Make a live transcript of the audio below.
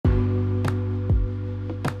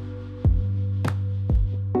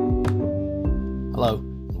Hello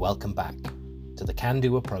and welcome back to the Can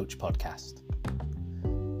Do Approach podcast.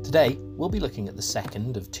 Today we'll be looking at the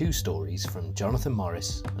second of two stories from Jonathan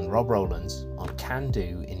Morris and Rob Rowlands on Can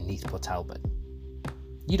Do in Neath, Talbot.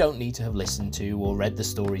 You don't need to have listened to or read the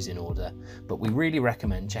stories in order, but we really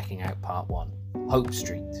recommend checking out part 1, Hope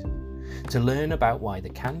Street, to learn about why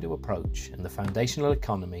the Can Do approach and the foundational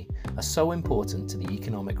economy are so important to the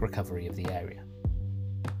economic recovery of the area.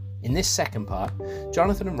 In this second part,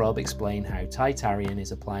 Jonathan and Rob explain how Talbot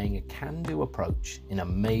is applying a can-do approach in a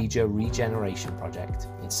major regeneration project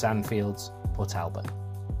in Sandfields, Port Talbot.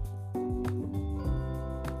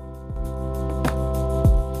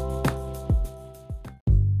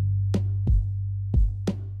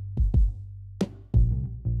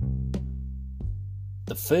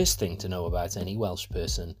 The first thing to know about any Welsh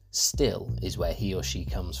person still is where he or she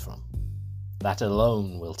comes from. That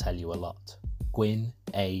alone will tell you a lot. Gwyn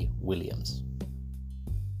A. Williams.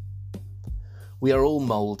 We are all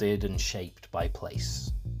moulded and shaped by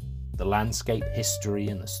place. The landscape, history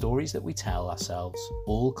and the stories that we tell ourselves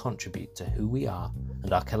all contribute to who we are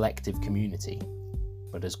and our collective community.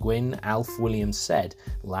 But as Gwyn Alf Williams said,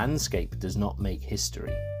 landscape does not make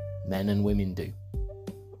history. Men and women do.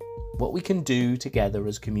 What we can do together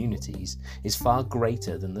as communities is far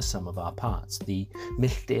greater than the sum of our parts. The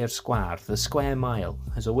milltir sgwâr, the square mile,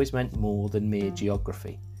 has always meant more than mere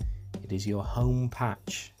geography. It is your home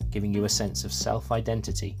patch, giving you a sense of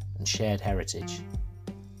self-identity and shared heritage.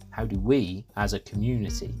 How do we, as a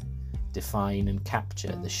community, define and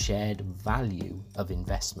capture the shared value of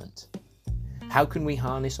investment? How can we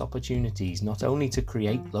harness opportunities not only to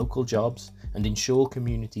create local jobs and ensure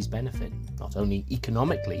communities benefit, not only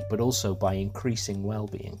economically, but also by increasing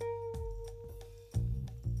well-being?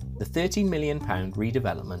 The £13 million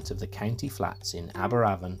redevelopment of the county flats in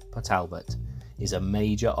Aberavon, Port Talbot, is a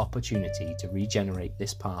major opportunity to regenerate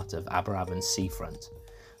this part of Aberavon's seafront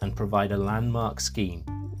and provide a landmark scheme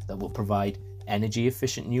that will provide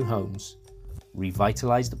energy-efficient new homes,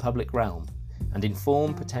 revitalise the public realm, and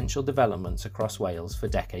inform potential developments across Wales for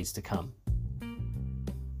decades to come.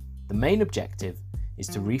 The main objective is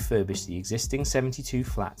to refurbish the existing 72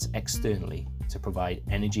 flats externally to provide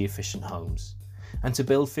energy-efficient homes, and to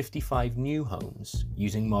build 55 new homes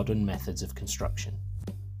using modern methods of construction.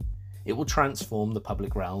 It will transform the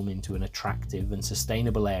public realm into an attractive and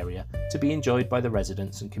sustainable area to be enjoyed by the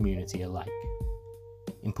residents and community alike.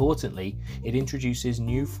 Importantly, it introduces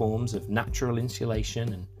new forms of natural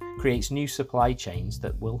insulation and creates new supply chains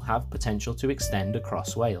that will have potential to extend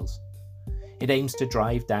across Wales. It aims to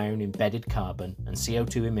drive down embedded carbon and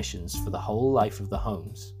CO2 emissions for the whole life of the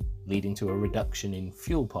homes, leading to a reduction in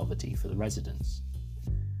fuel poverty for the residents.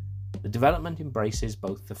 The development embraces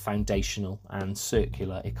both the foundational and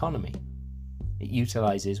circular economy. It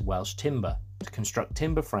utilises Welsh timber to construct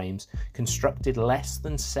timber frames constructed less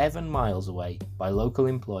than 7 miles away by local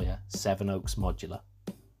employer Sevenoaks Modular.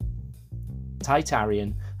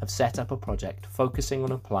 Talbot have set up a project focusing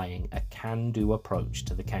on applying a can-do approach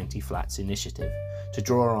to the County Flats initiative to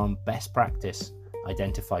draw on best practice,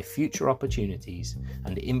 identify future opportunities,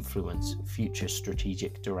 and influence future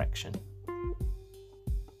strategic direction.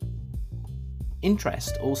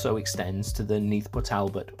 Interest also extends to the Neath Port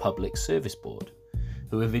Talbot Public Service Board,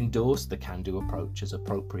 who have endorsed the can-do approach as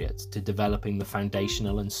appropriate to developing the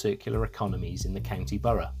foundational and circular economies in the county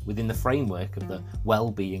borough within the framework of the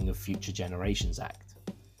Well-being of Future Generations Act.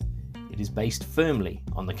 It is based firmly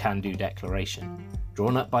on the Can-Do Declaration,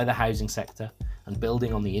 drawn up by the housing sector and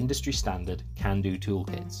building on the industry standard Can-Do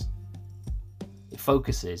toolkits. It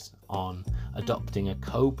focuses on adopting a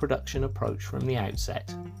co-production approach from the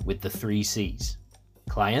outset with the 3 C's: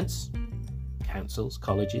 clients, councils,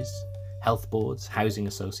 colleges, health boards, housing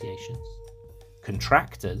associations,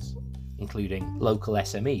 contractors, including local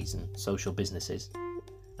SMEs and social businesses,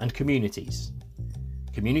 and communities,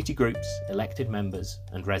 community groups, elected members,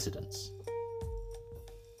 and residents.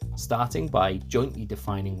 Starting by jointly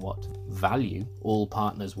defining what value all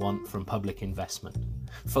partners want from public investment,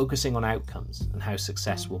 focusing on outcomes and how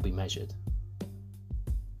success will be measured.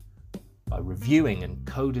 By reviewing and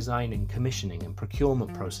co-designing commissioning and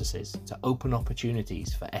procurement processes to open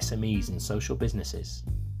opportunities for SMEs and social businesses.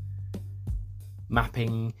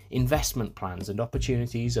 Mapping investment plans and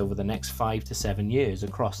opportunities over the next 5 to 7 years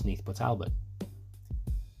across Neath Port Talbot.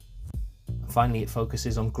 And finally, it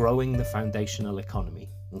focuses on growing the foundational economy,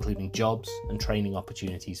 including jobs and training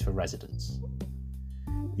opportunities for residents.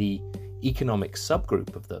 The economic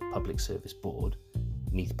subgroup of the Public Service Board,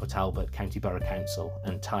 Neath Port Talbot County Borough Council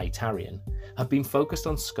and Talbot, have been focused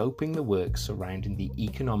on scoping the work surrounding the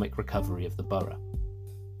economic recovery of the borough.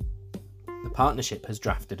 The partnership has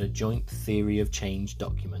drafted a joint theory of change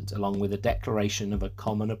document along with a declaration of a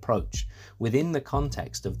common approach within the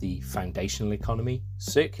context of the Foundational Economy,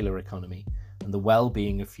 Circular Economy, and the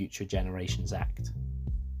Wellbeing of Future Generations Act.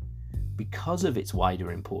 Because of its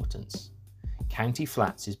wider importance, County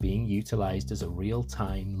Flats is being utilised as a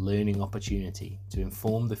real-time learning opportunity to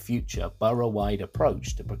inform the future borough-wide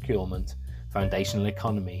approach to procurement, foundational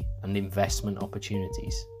economy, and investment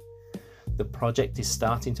opportunities. The project is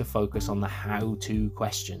starting to focus on the how-to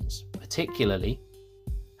questions, particularly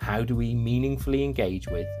how do we meaningfully engage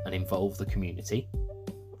with and involve the community?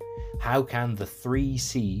 How can the 3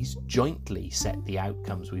 C's jointly set the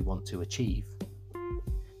outcomes we want to achieve?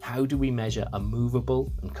 How do we measure a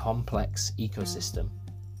movable and complex ecosystem?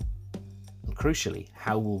 And crucially,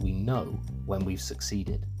 how will we know when we've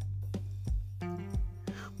succeeded?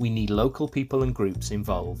 We need local people and groups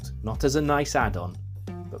involved, not as a nice add-on,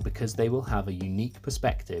 but because they will have a unique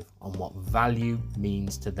perspective on what value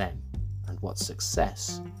means to them and what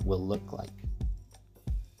success will look like.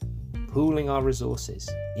 Pooling our resources,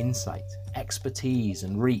 insight, expertise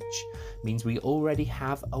and reach means we already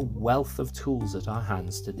have a wealth of tools at our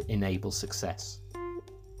hands to enable success.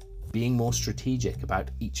 Being more strategic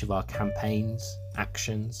about each of our campaigns,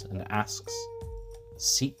 actions and asks,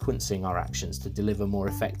 sequencing our actions to deliver more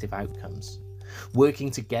effective outcomes,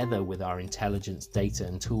 working together with our intelligence, data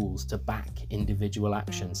and tools to back individual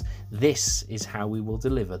actions. This is how we will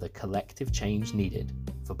deliver the collective change needed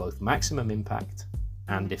for both maximum impact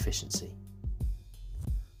and efficiency.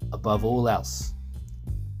 Above all else,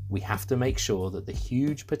 we have to make sure that the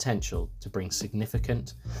huge potential to bring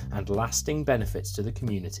significant and lasting benefits to the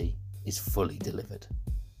community is fully delivered.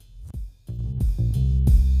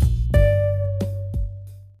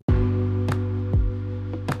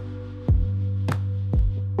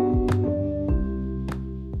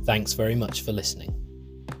 Thanks very much for listening.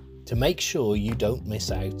 To make sure you don't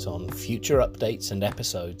miss out on future updates and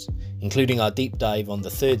episodes, including our deep dive on the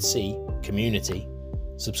 3rd C, community,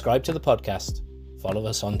 subscribe to the podcast, follow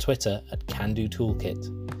us on Twitter at CanDo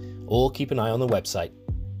Toolkit, or keep an eye on the website,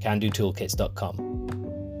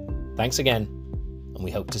 candotoolkits.com. Thanks again, and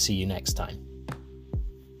we hope to see you next time.